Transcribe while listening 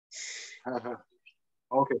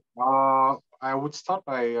Okay. I would start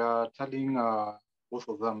by telling both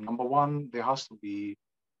of them. Number one, there has to be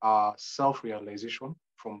self-realization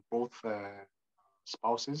from both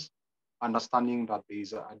spouses, understanding that there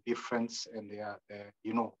is a difference, and there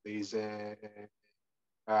is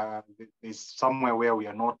there's somewhere where we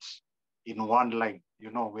are not in one line. We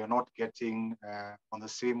are not getting on the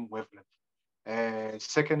same wavelength.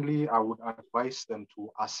 Secondly, I would advise them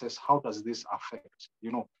to assess how does this affect,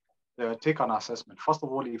 take an assessment. First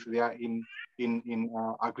of all, if they are in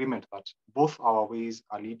agreement that both our ways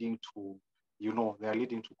are leading to, they are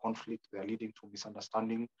leading to conflict, they are leading to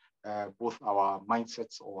misunderstanding, both our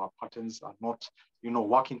mindsets or our patterns are not,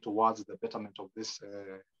 working towards the betterment of this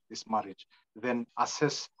marriage, then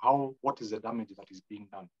assess what is the damage that is being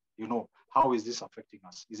done. How is this affecting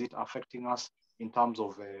us? Is it affecting us in terms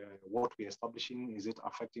of what we're establishing? Is it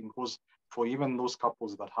affecting? Because for even those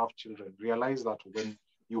couples that have children, realize that when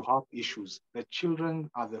you have issues, the children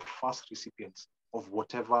are the first recipients of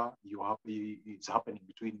whatever you have is happening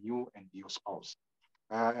between you and your spouse.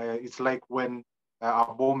 It's like when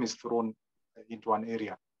a bomb is thrown into an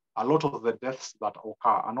area. A lot of the deaths that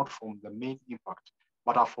occur are not from the main impact,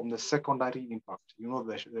 but are from the secondary impact.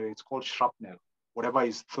 It's called shrapnel. Whatever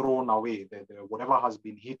is thrown away, whatever has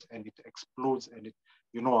been hit and it explodes, and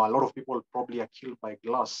a lot of people probably are killed by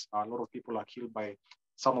glass. A lot of people are killed by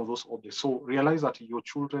some of those objects. So realize that your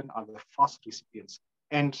children are the first recipients,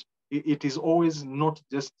 and it is always not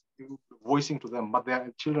just voicing to them, but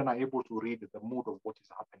their children are able to read the mood of what is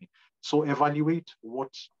happening. So evaluate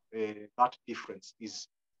what that difference is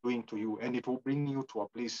doing to you, and it will bring you to a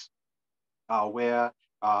place where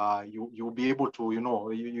you'll be able to,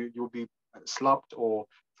 you'll be slapped or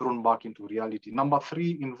thrown back into reality. Number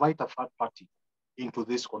three, invite a third party into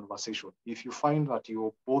this conversation. If you find that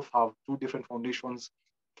you both have two different foundations,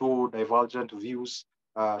 two divergent views,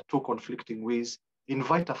 two conflicting ways,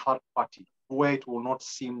 invite a third party where it will not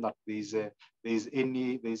seem that there's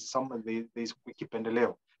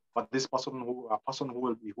wikipendeleo, but a person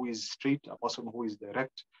who is straight, a person who is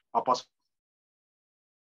direct, a person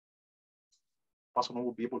who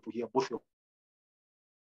will be able to hear both your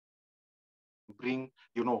bring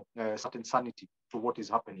certain sanity to what is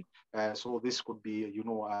happening. So this could be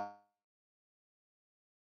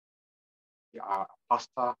a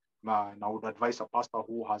pastor, and I would advise a pastor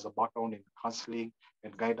who has a background in counseling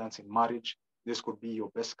and guidance in marriage. This could be your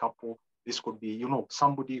best couple. This could be,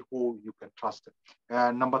 somebody who you can trust.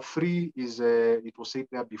 Number three is, it was said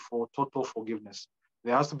there before, total forgiveness.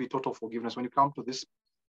 There has to be total forgiveness. When you come to this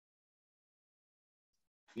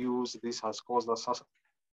views, this has caused us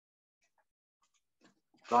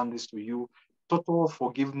done this to you. Total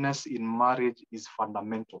forgiveness in marriage is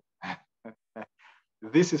fundamental.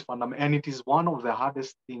 This is fundamental, and it is one of the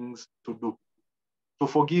hardest things to do. To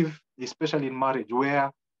forgive, especially in marriage,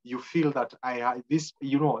 where you feel that this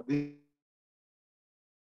legally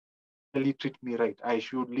treat me right. I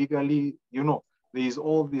should legally, there is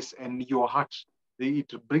all this, and your heart,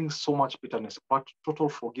 it brings so much bitterness. But total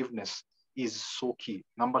forgiveness is so key.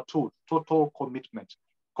 Number two, total commitment.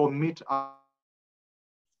 Commit.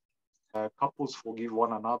 Couples forgive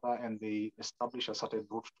one another and they establish a certain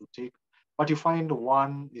route to take. But you find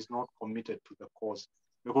one is not committed to the cause,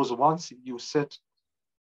 because once you set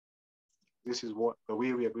this is what the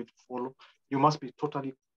way we are going to follow, you must be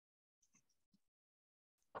totally,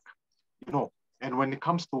 and when it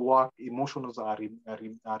comes to work, emotions are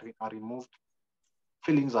removed,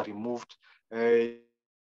 feelings are removed to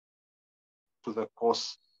the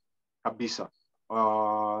cause kabisa.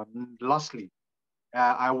 Lastly,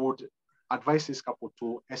 I would advise this couple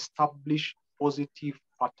to establish positive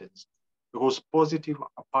patterns, because positive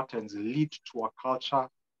patterns lead to a culture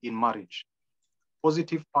in marriage.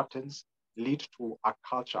 Positive patterns lead to a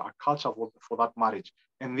culture for that marriage.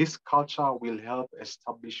 And this culture will help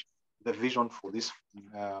establish the vision for this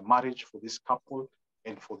marriage, for this couple,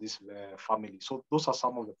 and for this family. So those are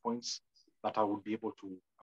some of the points that I would be able to